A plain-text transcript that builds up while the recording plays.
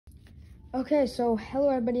Okay, so hello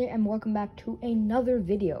everybody and welcome back to another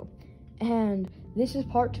video. And this is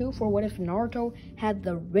part 2 for what if Naruto had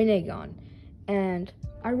the Rinnegan. And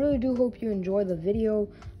I really do hope you enjoy the video.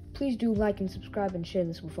 Please do like and subscribe and share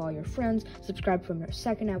this with all your friends. Subscribe from your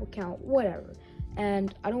second account, whatever.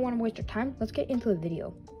 And I don't want to waste your time. Let's get into the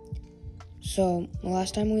video. So,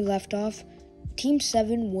 last time we left off, Team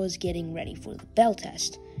 7 was getting ready for the bell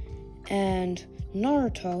test. And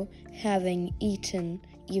Naruto, having eaten,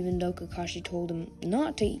 even though Kakashi told him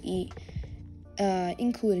not to eat,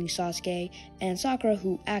 including Sasuke and Sakura,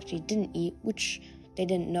 who actually didn't eat, which they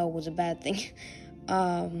didn't know was a bad thing,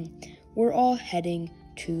 were all heading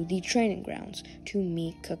to the training grounds to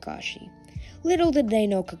meet Kakashi. Little did they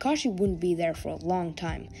know Kakashi wouldn't be there for a long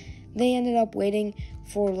time. They ended up waiting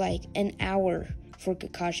for like an hour for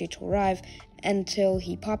Kakashi to arrive until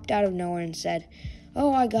he popped out of nowhere and said,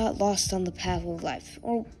 "Oh, I got lost on the path of life,"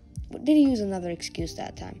 or did he use another excuse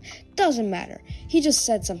that time? Doesn't matter. He just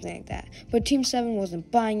said something like that. But Team 7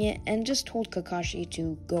 wasn't buying it and just told Kakashi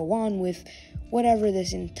to go on with whatever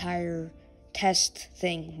this entire test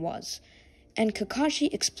thing was. And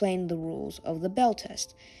Kakashi explained the rules of the bell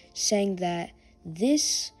test, saying that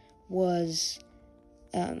this was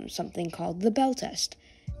something called the bell test.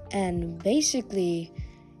 And basically,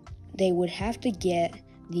 they would have to get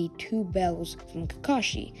the 2 bells from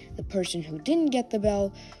Kakashi. The person who didn't get the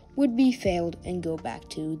bell would be failed and go back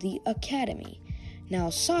to the academy. Now,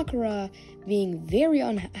 Sakura, being very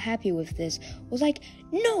unhappy with this, was like,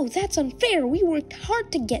 "No, that's unfair. We worked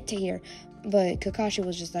hard to get to here." But Kakashi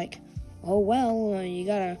was just like, "Oh, well, you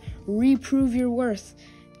gotta reprove your worth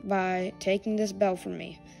by taking this bell from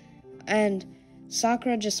me." And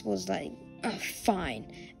Sakura just was like, "Fine."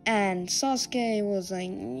 And Sasuke was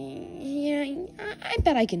like, "Yeah, I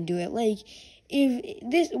bet I can do it. Like,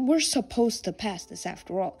 we're supposed to pass this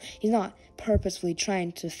after all. He's not purposefully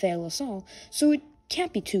trying to fail us all, so it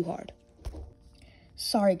can't be too hard."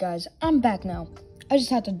 Sorry guys, I'm back now. I just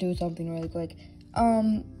had to do something really quick.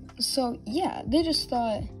 So yeah, they just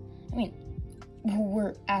thought,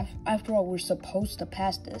 after all, we're supposed to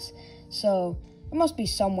pass this, so there must be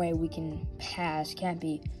some way we can pass. Can't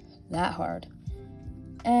be that hard.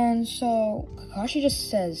 And so Kakashi just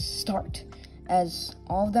says start, as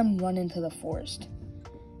all of them run into the forest.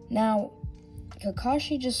 Now,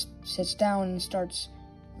 Kakashi just sits down and starts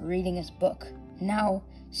reading his book. Now,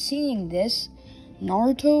 seeing this,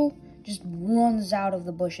 Naruto just runs out of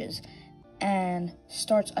the bushes and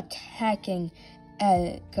starts attacking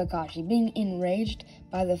Kakashi, being enraged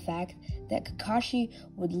by the fact that Kakashi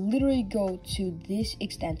would literally go to this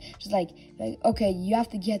extent, just like, "Okay, you have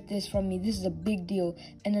to get this from me, this is a big deal,"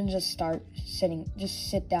 and then just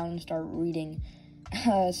sit down and start reading.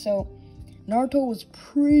 So Naruto was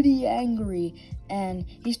pretty angry, and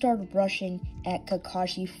he started rushing at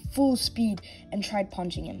Kakashi full speed and tried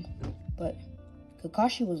punching him, but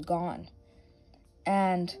Kakashi was gone.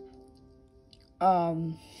 And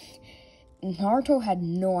Naruto had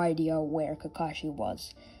no idea where Kakashi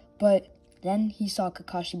was, but then he saw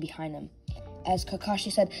Kakashi behind him. As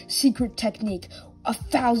Kakashi said, "Secret technique,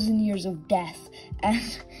 1,000 years of death," and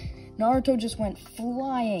Naruto just went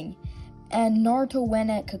flying. And Naruto went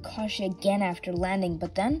at Kakashi again after landing,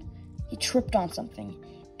 but then he tripped on something,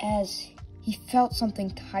 as he felt something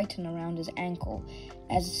tighten around his ankle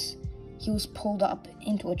as he was pulled up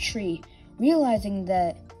into a tree, realizing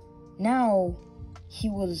that now he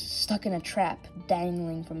was stuck in a trap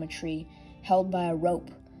dangling from a tree, held by a rope.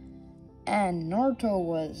 And Naruto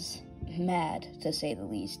was mad, to say the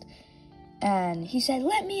least. And he said,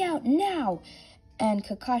 "Let me out now!" And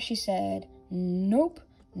Kakashi said, "Nope,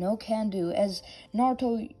 no can do," as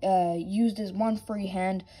Naruto used his one free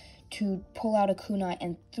hand to pull out a kunai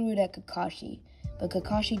and threw it at Kakashi. But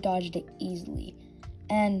Kakashi dodged it easily.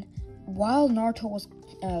 And while Naruto was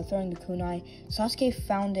throwing the kunai, Sasuke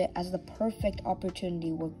found it as the perfect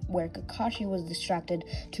opportunity where Kakashi was distracted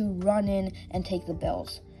to run in and take the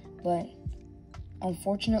bells. But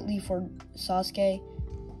unfortunately for Sasuke,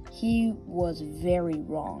 he was very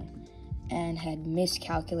wrong and had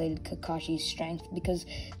miscalculated Kakashi's strength, because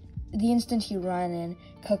the instant he ran in,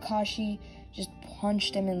 Kakashi just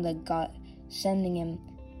punched him in the gut, sending him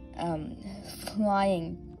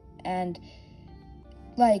flying. And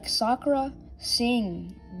like Sakura,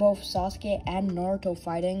 seeing both Sasuke and Naruto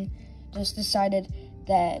fighting, just decided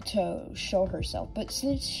that to show herself. But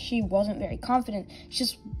since she wasn't very confident, she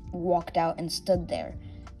just walked out and stood there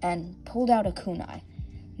and pulled out a kunai.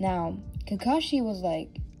 Now, Kakashi was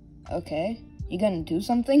like, "Okay, you gonna do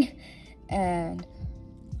something?" And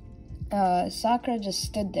Sakura just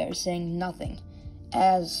stood there saying nothing,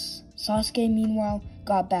 as Sasuke, meanwhile,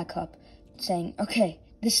 got back up, saying, "Okay,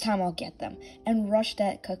 This time I'll get them, and rushed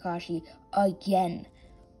at Kakashi again.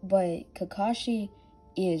 But Kakashi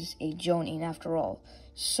is a Jonin after all.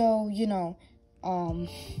 So, he's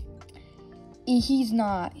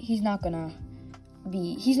not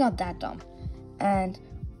that dumb. And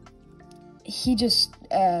he just,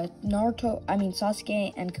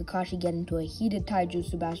 Sasuke and Kakashi get into a heated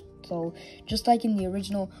taijutsu battle, just like in the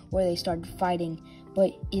original where they started fighting,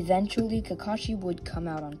 but eventually Kakashi would come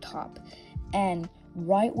out on top. And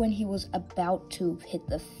right when he was about to hit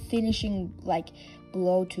the finishing,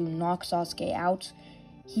 blow to knock Sasuke out,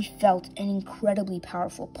 he felt an incredibly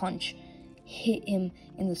powerful punch hit him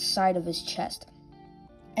in the side of his chest.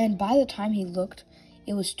 And by the time he looked,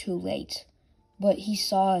 it was too late. But he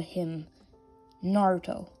saw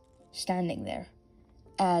Naruto, standing there,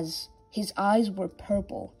 as his eyes were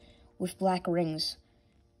purple with black rings.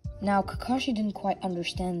 Now, Kakashi didn't quite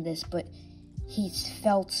understand this, but he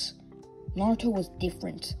felt Naruto was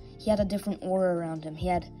different. He had a different aura around him. He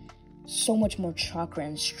had so much more chakra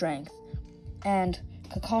and strength. And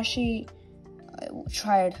Kakashi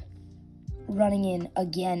tried running in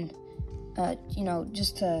again,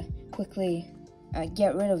 just to quickly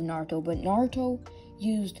get rid of Naruto. But Naruto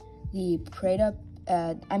used the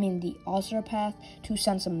the Asura Path to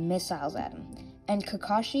send some missiles at him. And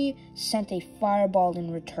Kakashi sent a fireball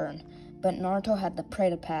in return. But Naruto had the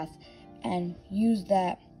Preda Path and used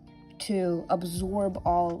that to absorb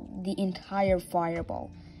the entire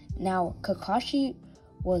fireball. Now, Kakashi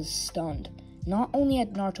was stunned. Not only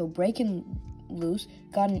had Naruto breaking loose,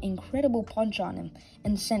 got an incredible punch on him,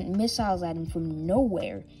 and sent missiles at him from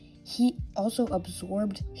nowhere, he also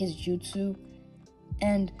absorbed his jutsu.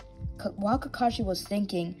 And while Kakashi was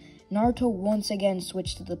thinking, Naruto once again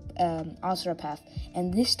switched to the Asura Path,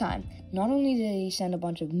 and this time, not only did he send a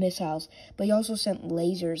bunch of missiles, but he also sent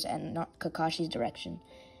lasers in Kakashi's direction.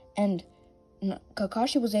 And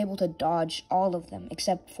Kakashi was able to dodge all of them,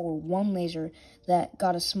 except for one laser that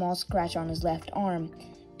got a small scratch on his left arm,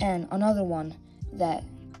 and another one that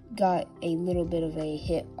got a little bit of a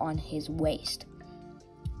hit on his waist.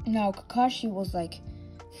 Now, Kakashi was like,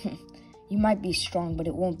 you might be strong, but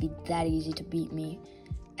it won't be that easy to beat me.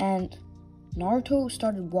 And Naruto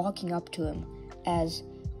started walking up to him as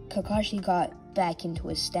Kakashi got back into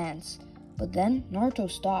his stance. But then Naruto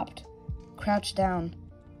stopped, crouched down,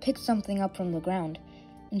 picked something up from the ground,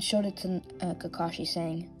 and showed it to Kakashi,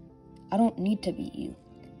 saying, I don't need to beat you.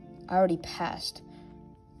 I already passed.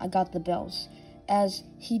 I got the bells. As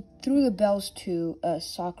he threw the bells to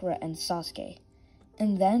Sakura and Sasuke.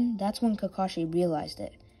 And then, that's when Kakashi realized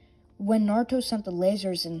it. When Naruto sent the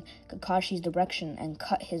lasers in Kakashi's direction and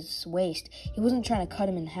cut his waist, he wasn't trying to cut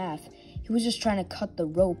him in half. He was just trying to cut the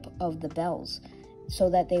rope of the bells so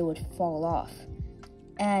that they would fall off.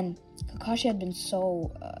 And Kakashi had been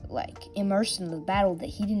so, immersed in the battle that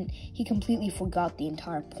he completely forgot the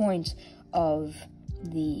entire point of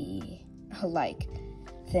the,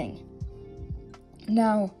 thing.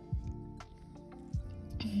 Now,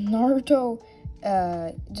 Naruto,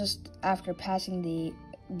 just after passing the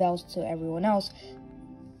bells to everyone else,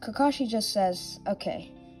 Kakashi just says,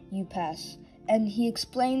 okay, you pass. And he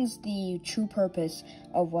explains the true purpose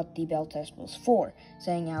of what the bell test was for,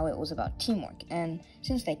 saying how it was about teamwork. And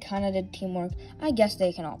since they kind of did teamwork, I guess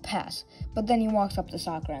they can all pass. But then he walks up to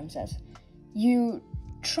Sakura and says, you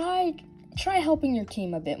try helping your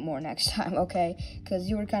team a bit more next time, okay? Because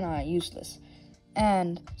you were kind of useless.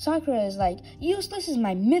 And Sakura is like, useless is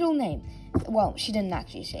my middle name. Well, she didn't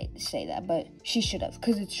actually say that, but she should have,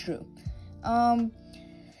 because it's true.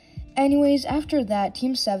 Anyways, after that,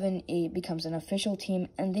 Team 7 becomes an official team,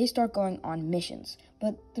 and they start going on missions.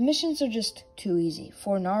 But the missions are just too easy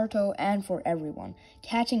for Naruto and for everyone.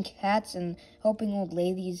 Catching cats and helping old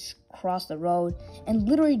ladies cross the road, and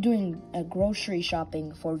literally doing grocery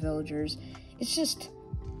shopping for villagers. It's just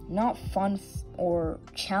not fun or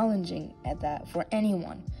challenging at that for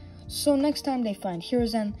anyone. So next time they find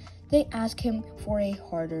Hiruzen, they ask him for a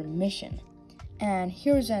harder mission. And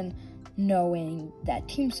Hiruzen, knowing that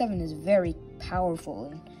Team 7 is very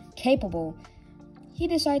powerful and capable, he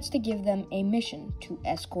decides to give them a mission to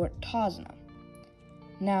escort Tazuna.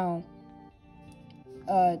 Now,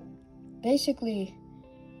 basically,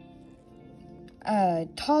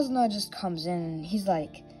 Tazuna just comes in and he's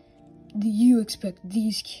like, do you expect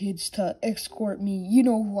these kids to escort me? You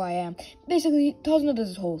know who I am. Basically, Tazuna does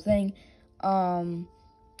this whole thing,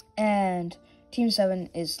 and Team 7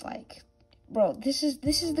 is like, bro, this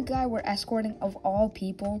is the guy we're escorting of all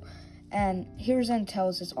people. And Hiruzen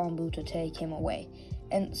tells his Anbu to take him away.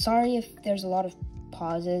 And sorry if there's a lot of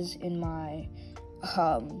pauses in my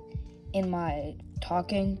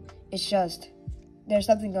talking. It's just there's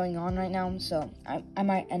something going on right now, so I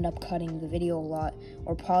might end up cutting the video a lot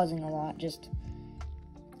or pausing a lot just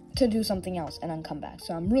to do something else and then come back.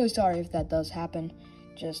 So I'm really sorry if that does happen.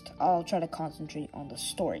 I'll try to concentrate on the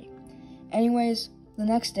story. Anyways, the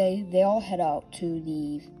next day, they all head out to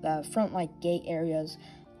the front gate areas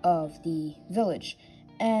of the village,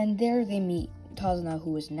 and there they meet Tazuna,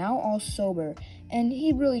 who is now all sober, and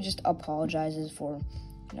he really just apologizes for,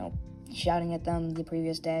 shouting at them the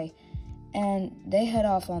previous day, and they head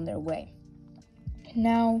off on their way.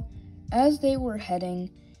 Now, as they were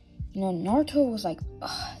heading, Naruto was like,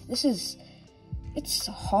 it's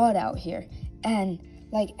hot out here, and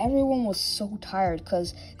everyone was so tired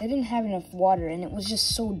because they didn't have enough water, and it was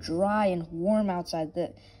just so dry and warm outside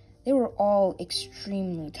that they were all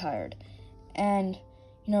extremely tired. And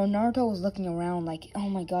Naruto was looking around oh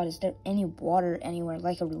my god, is there any water anywhere,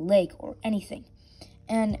 like a lake or anything?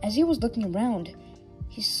 And as he was looking around,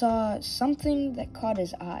 he saw something that caught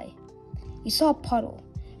his eye. He saw a puddle,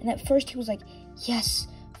 and at first he was like, yes,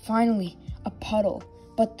 finally, a puddle.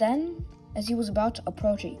 But then, as he was about to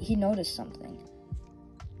approach it, he noticed something.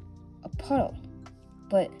 A puddle.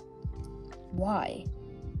 But why?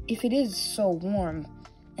 If it is so warm,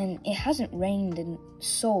 and it hasn't rained in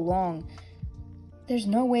so long, there's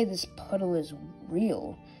no way this puddle is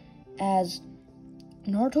real. As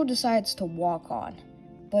Naruto decides to walk on,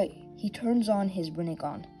 but he turns on his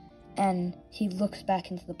Rinnegan, and he looks back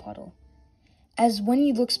into the puddle. As when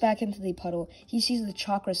he looks back into the puddle, he sees the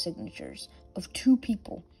chakra signatures of 2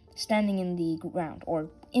 people standing in the ground, or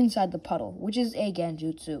inside the puddle, which is a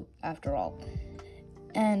genjutsu, after all.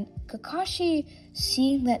 And Kakashi,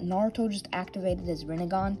 seeing that Naruto just activated his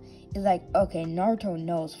Rinnegan, is like, okay, Naruto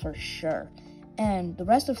knows for sure. And the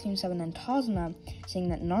rest of Team 7 and Tazuna, seeing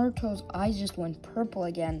that Naruto's eyes just went purple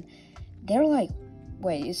again, they're like,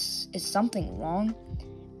 wait, is something wrong?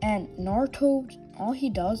 And Naruto, all he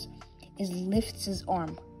does is lifts his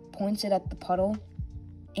arm, points it at the puddle,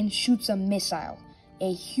 and shoots a missile,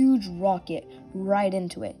 a huge rocket, right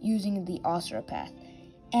into it, using the Asura Path.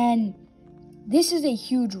 And this is a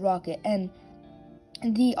huge rocket, and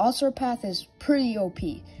the Asura Path is pretty OP.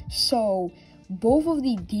 So both of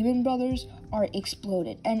the demon brothers are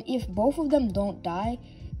exploded, and if both of them don't die,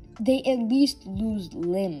 they at least lose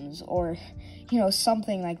limbs, or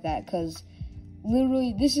something like that, because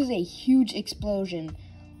literally this is a huge explosion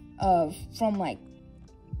from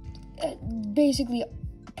basically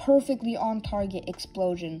perfectly on target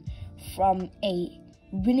explosion from a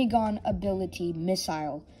Rinnegan ability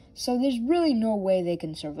missile. So there's really no way they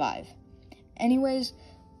can survive. Anyways,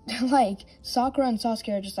 Sakura and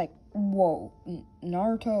Sasuke are just like, whoa,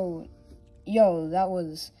 Naruto, yo, that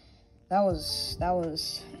was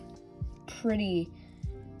pretty,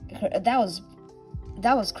 that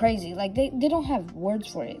was crazy. They don't have words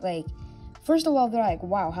for it. First of all, they're like,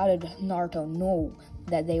 wow, how did Naruto know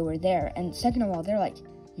that they were there? And second of all, they're like,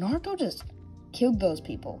 Naruto just killed those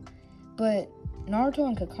people. But Naruto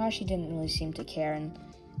and Kakashi didn't really seem to care, and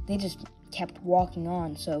they just kept walking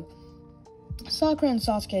on. So Sakura and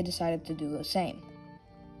Sasuke decided to do the same.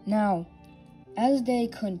 Now, as they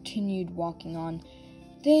continued walking on,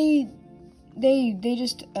 they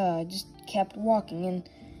just kept walking, and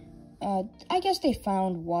I guess they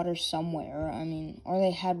found water somewhere. Or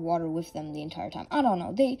they had water with them the entire time. I don't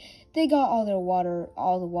know. They got all the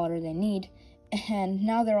water they need, and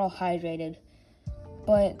now they're all hydrated.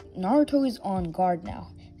 But Naruto is on guard now,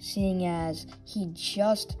 seeing as he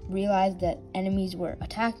just realized that enemies were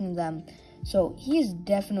attacking them. So he is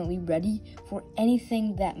definitely ready for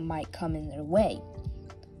anything that might come in their way.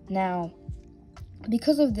 Now,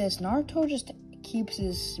 because of this, Naruto just keeps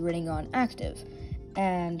his Rinnegan active,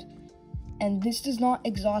 and this does not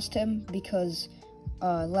exhaust him because,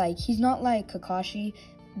 he's not like Kakashi,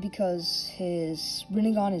 because his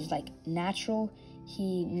Rinnegan is natural.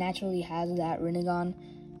 He naturally has that Rinnegan.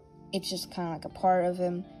 It's just kind of a part of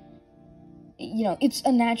him. It's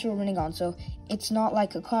a natural Rinnegan, so it's not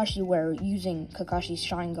like Kakashi, where using Kakashi's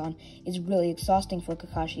Sharingan is really exhausting for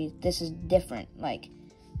Kakashi. This is different.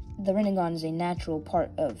 The Rinnegan is a natural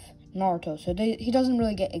part of Naruto, so he doesn't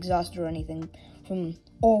really get exhausted or anything from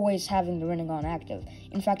always having the Rinnegan active.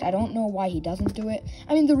 In fact, I don't know why he doesn't do it.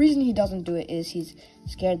 The reason he doesn't do it is he's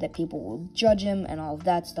scared that people will judge him and all of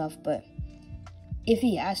that stuff, but if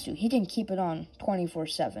he has to, he can keep it on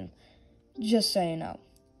 24/7. Just so you know.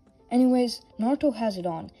 Anyways, Naruto has it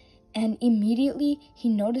on, and immediately he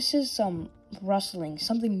notices some rustling,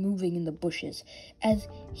 something moving in the bushes, as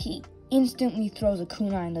he instantly throws a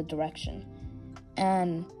kunai in the direction,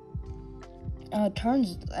 and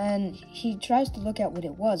he tries to look at what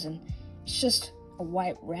it was, and it's just a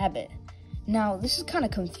white rabbit. Now, this is kind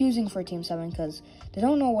of confusing for Team 7 because they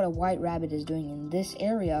don't know what a white rabbit is doing in this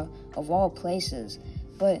area of all places,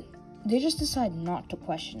 but they just decide not to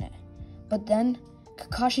question it. But then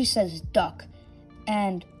Kakashi says duck,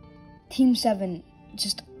 and Team 7,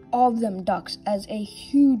 just all of them ducks as a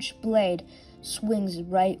huge blade swings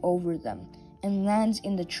right over them and lands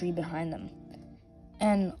in the tree behind them.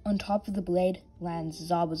 And on top of the blade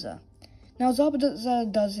lands Zabuza. Now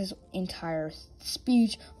Zabuza does his entire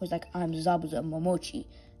speech, was like, I'm Zabuza Momochi,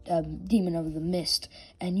 the demon of the mist,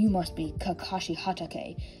 and you must be Kakashi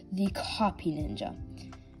Hatake, the copy ninja.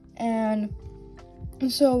 And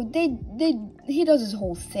so he does his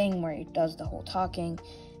whole thing where he does the whole talking,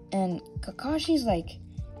 and Kakashi's like,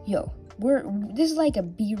 yo, this is like a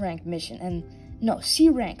B rank mission, and no, C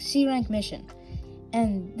rank mission.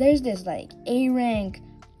 And there's this like A rank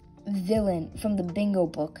villain from the bingo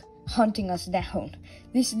book hunting us down.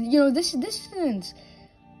 This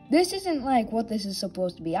isn't like what this is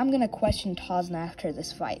supposed to be. I'm gonna question Tazna after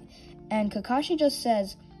this fight. And Kakashi just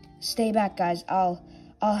says, stay back guys, I'll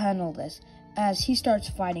handle this, as he starts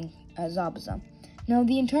fighting Zabuza. Now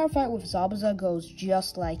the entire fight with Zabuza goes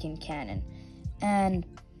just like in canon. And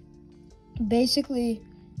basically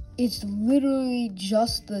it's literally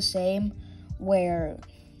just the same, where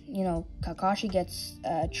Kakashi gets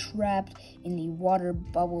trapped in the water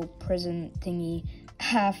bubble prison thingy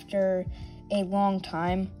after a long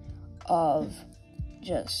time of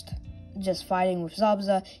just fighting with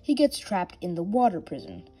Zabuza. He gets trapped in the water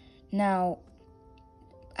prison. Now,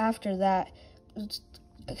 after that,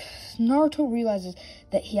 Naruto realizes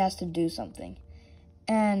that he has to do something,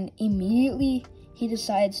 and immediately he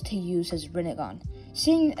decides to use his Rinnegan.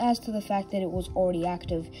 Seeing as to the fact that it was already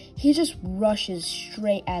active, he just rushes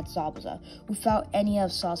straight at Zabuza without any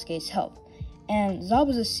of Sasuke's help. And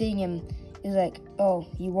Zabuza, seeing him, is like, oh,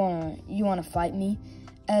 you wanna fight me?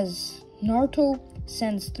 As Naruto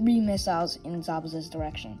sends 3 missiles in Zabuza's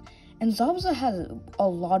direction. And Zabuza has a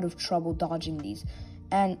lot of trouble dodging these,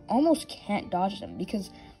 and almost can't dodge them,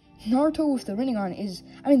 because Naruto with the Rinnegan is,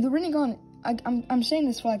 the Rinnegan, I'm saying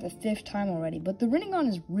this for like the 5th time already, but the Rinnegan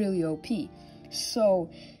is really OP. So,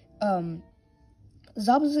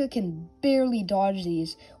 Zabuza can barely dodge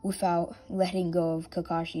these without letting go of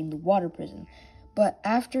Kakashi in the water prison. But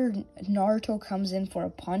after Naruto comes in for a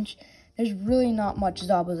punch, there's really not much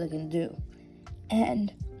Zabuza can do.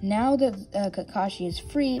 And now that Kakashi is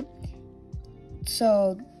free,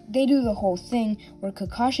 so they do the whole thing where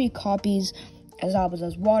Kakashi copies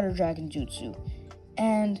Zabuza's water dragon jutsu.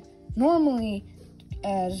 And normally,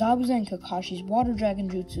 Zabuza and Kakashi's water dragon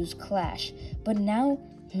jutsus clash, but now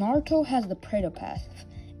Naruto has the Predator Path,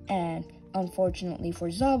 and unfortunately for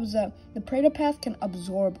Zabuza, the Predator Path can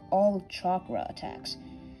absorb all chakra attacks.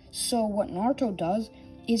 So what Naruto does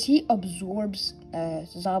is he absorbs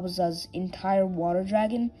Zabuza's entire water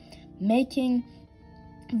dragon, making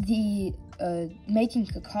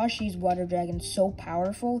Kakashi's water dragon so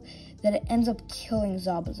powerful that it ends up killing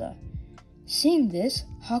Zabuza. Seeing this,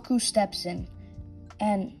 Haku steps in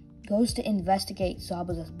and goes to investigate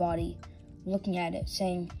Zabuza's body, looking at it,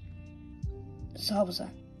 saying, Zabuza,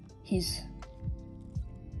 he's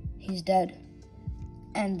dead.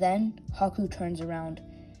 And then Haku turns around,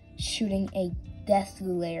 shooting a death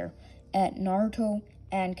glare at Naruto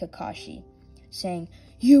and Kakashi, saying,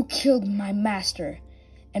 you killed my master,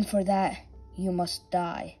 and for that, you must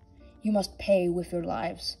die. You must pay with your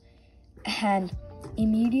lives. And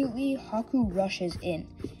immediately, Haku rushes in.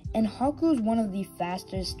 And Haku is one of the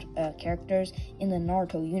fastest characters in the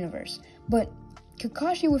Naruto universe. But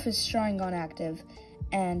Kakashi with his Sharingan active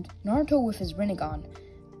and Naruto with his Rinnegan,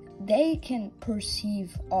 they can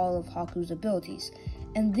perceive all of Haku's abilities.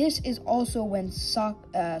 And this is also when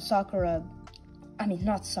Sakura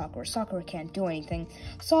can't do anything.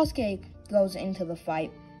 Sasuke goes into the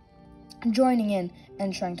fight, joining in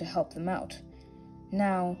and trying to help them out.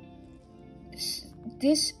 Now,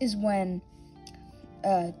 this is when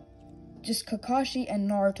just Kakashi and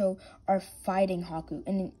Naruto are fighting Haku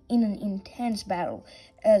in an intense battle,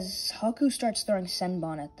 as Haku starts throwing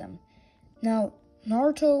Senbon at them. Now,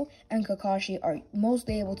 Naruto and Kakashi are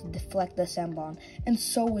mostly able to deflect the Senbon, and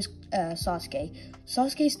so is Sasuke.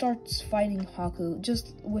 Sasuke starts fighting Haku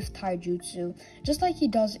just with taijutsu, just like he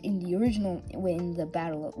does in the original, in the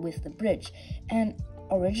battle with the bridge. And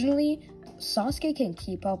originally, Sasuke can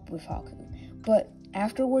keep up with Haku, but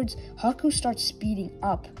afterwards, Haku starts speeding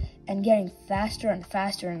up and getting faster and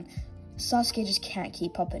faster, and Sasuke just can't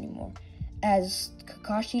keep up anymore, as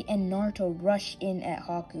Kakashi and Naruto rush in at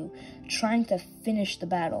Haku, trying to finish the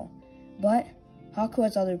battle. But Haku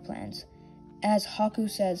has other plans, as Haku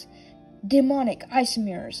says, demonic ice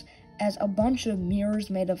mirrors, as a bunch of mirrors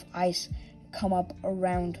made of ice come up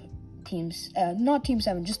around not Team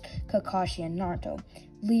 7, just Kakashi and Naruto,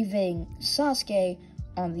 leaving Sasuke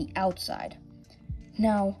on the outside.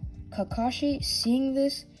 Now, Kakashi, seeing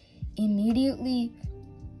this, immediately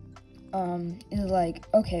is like,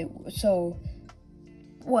 okay, so,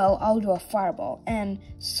 well, I'll do a fireball. And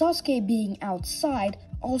Sasuke, being outside,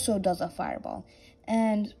 also does a fireball.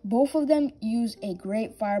 And both of them use a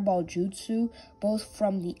great fireball jutsu, both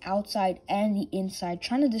from the outside and the inside,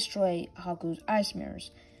 trying to destroy Haku's ice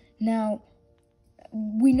mirrors. Now,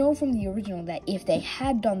 we know from the original that if they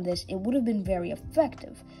had done this, it would have been very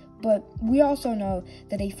effective. But we also know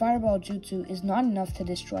that a fireball jutsu is not enough to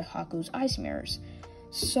destroy Haku's ice mirrors.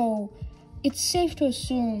 So, it's safe to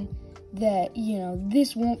assume that,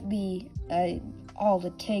 this won't be all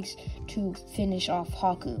it takes to finish off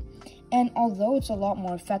Haku. And although it's a lot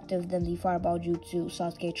more effective than the fireball jutsu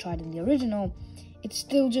Sasuke tried in the original, it's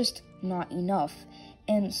still just not enough.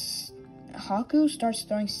 And Haku starts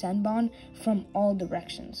throwing Senbon from all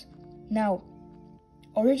directions. Now,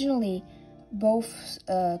 originally, both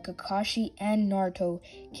Kakashi and Naruto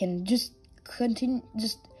can just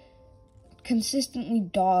consistently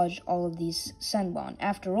dodge all of these Senbon.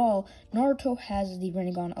 After all, Naruto has the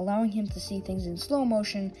Rinnegan, allowing him to see things in slow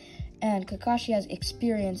motion, and Kakashi has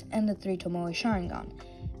experience and the 3 Tomoe Sharingan.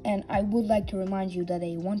 And I would like to remind you that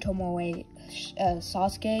a 1 Tomoe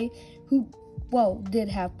Sasuke, who, did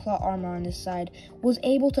have plot armor on his side, was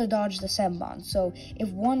able to dodge the Senbon. So if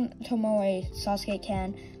 1 Tomoe Sasuke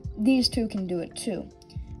can, these two can do it too.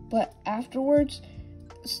 But afterwards,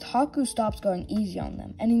 Haku stops going easy on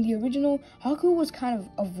them. And in the original, Haku was kind of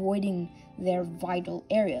avoiding their vital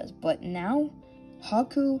areas. But now,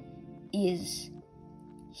 Haku is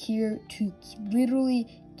here to literally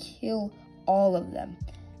kill all of them.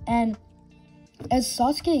 And as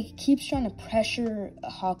Sasuke keeps trying to pressure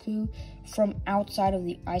Haku from outside of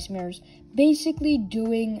the ice mirrors, basically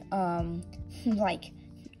doing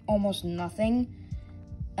almost nothing,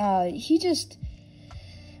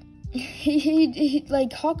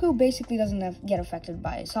 Haku basically doesn't get affected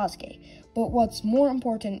by Sasuke. But what's more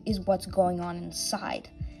important is what's going on inside.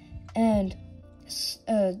 And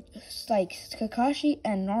Kakashi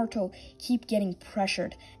and Naruto keep getting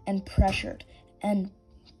pressured and pressured and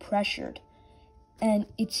pressured. And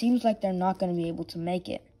it seems like they're not going to be able to make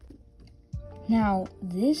it. Now,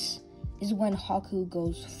 this is when Haku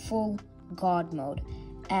goes full God mode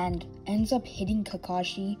and ends up hitting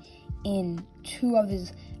Kakashi in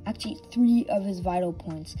 3 of his vital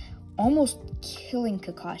points, almost killing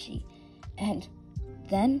Kakashi. And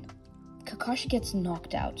then Kakashi gets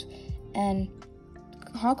knocked out, and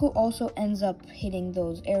Haku also ends up hitting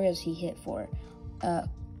those areas he hit for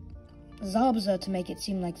Zabuza to make it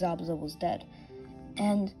seem like Zabuza was dead.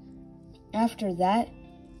 And after that,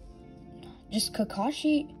 just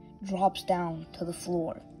Kakashi drops down to the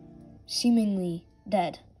floor, seemingly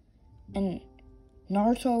dead. And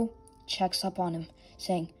Naruto checks up on him,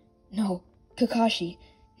 saying, "No, Kakashi,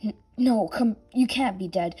 no, come, you can't be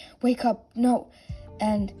dead. Wake up, no."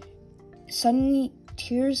 And suddenly,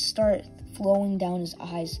 tears start flowing down his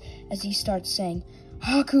eyes as he starts saying,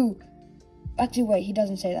 "Haku!" Actually, wait, he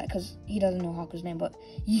doesn't say that because he doesn't know Haku's name, but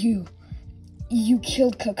you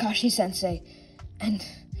killed Kakashi-sensei.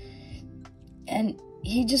 And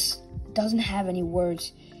he just doesn't have any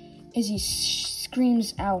words as he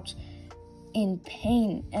screams out in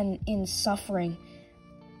pain and in suffering.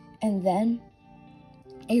 And then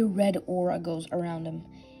a red aura goes around him.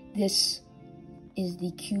 This is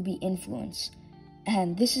the QB influence.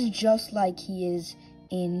 And this is just like he is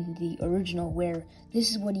in the original, where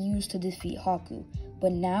this is what he used to defeat Haku.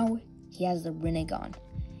 But now he has the Rinnegan.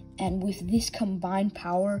 And with this combined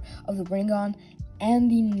power of the Rinnegan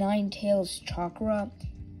and the Nine Tails chakra,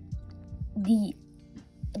 the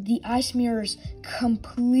ice mirrors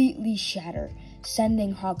completely shatter,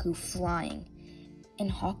 sending Haku flying.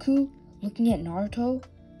 And Haku, looking at Naruto,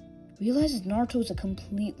 realizes Naruto is a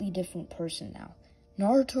completely different person now.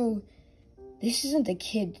 Naruto, this isn't the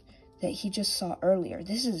kid that he just saw earlier.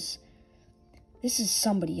 This is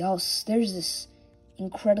somebody else. There's this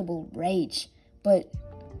incredible rage, but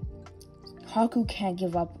Haku can't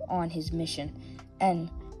give up on his mission and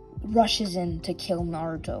rushes in to kill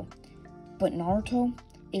Naruto. But Naruto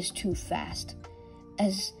is too fast,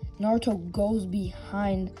 as Naruto goes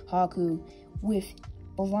behind Haku with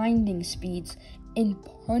blinding speeds and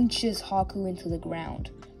punches Haku into the ground.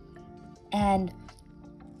 And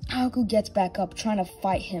Haku gets back up trying to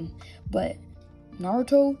fight him, but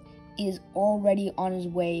Naruto is already on his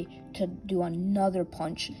way to do another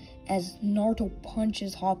punch as Naruto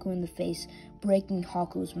punches Haku in the face, breaking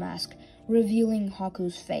Haku's mask, revealing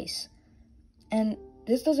Haku's face. And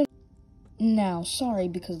this doesn't... Now, sorry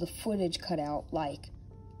because the footage cut out like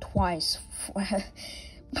twice,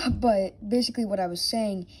 but basically what I was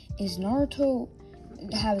saying is Naruto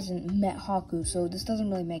hasn't met Haku, so this doesn't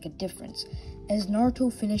really make a difference, as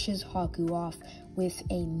Naruto finishes Haku off with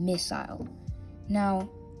a missile. Now,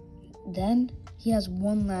 then he has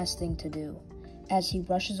one last thing to do, as he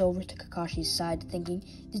rushes over to Kakashi's side thinking,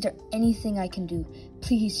 is there anything I can do?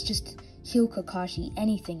 Please, just heal Kakashi,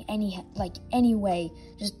 anything, any way,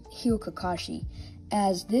 just heal Kakashi,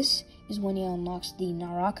 as this is when he unlocks the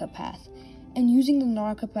Naraka path. And using the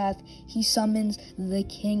Naraka path, he summons the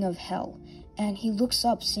King of Hell. And he looks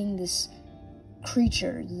up, seeing this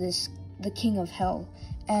creature, the King of Hell,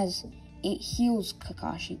 as it heals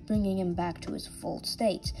Kakashi, bringing him back to his full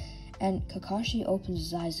state. And Kakashi opens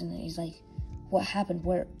his eyes and he's like, what happened?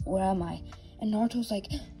 Where am I? And Naruto's like,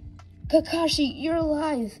 Kakashi, you're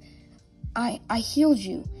alive. I healed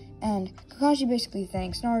you. And Kakashi basically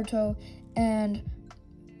thanks Naruto, and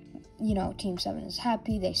you know, Team 7 is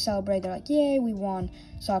happy. They celebrate. They're like, yay, we won.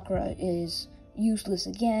 Sakura is useless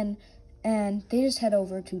again. And they just head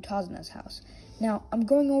over to Tazuna's house. Now, I'm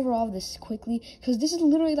going over all of this quickly because this is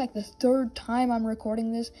literally like the third time I'm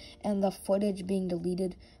recording this and the footage being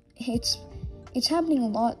deleted. It's happening a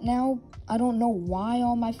lot now. I don't know why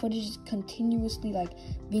all my footage is continuously like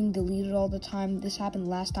being deleted all the time. This happened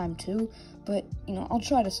last time too, but you know, I'll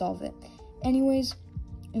try to solve it. Anyways,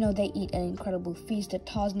 you know, they eat an incredible feast at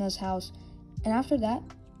Tazuna's house, and after that,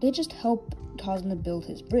 they just help Tazuna build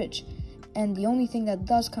his bridge. And the only thing that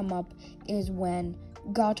does come up is when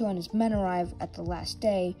Gato and his men arrive at the last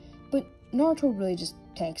day, but Naruto really just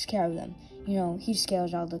takes care of them. You know, he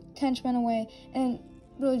scares all the henchmen away and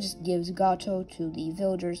really just gives Gato to the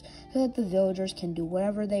villagers so that the villagers can do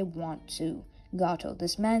whatever they want to Gato,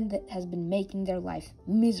 this man that has been making their life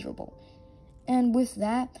miserable. And with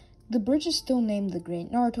that, the bridge is still named the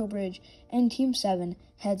Great Naruto Bridge, and Team 7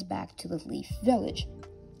 heads back to the Leaf Village.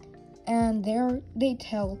 And there they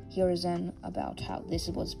tell Hiruzen about how this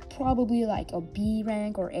was probably like a B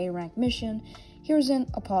rank or A rank mission. Hiruzen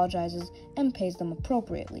apologizes and pays them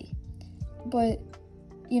appropriately. But,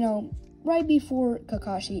 you know, right before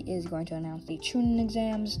Kakashi is going to announce the Chunin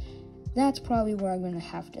exams, that's probably where I'm going to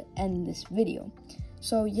have to end this video.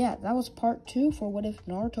 So yeah, that was part 2 for What If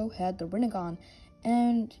Naruto Had the Rinnegan,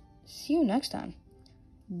 and see you next time.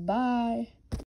 Bye.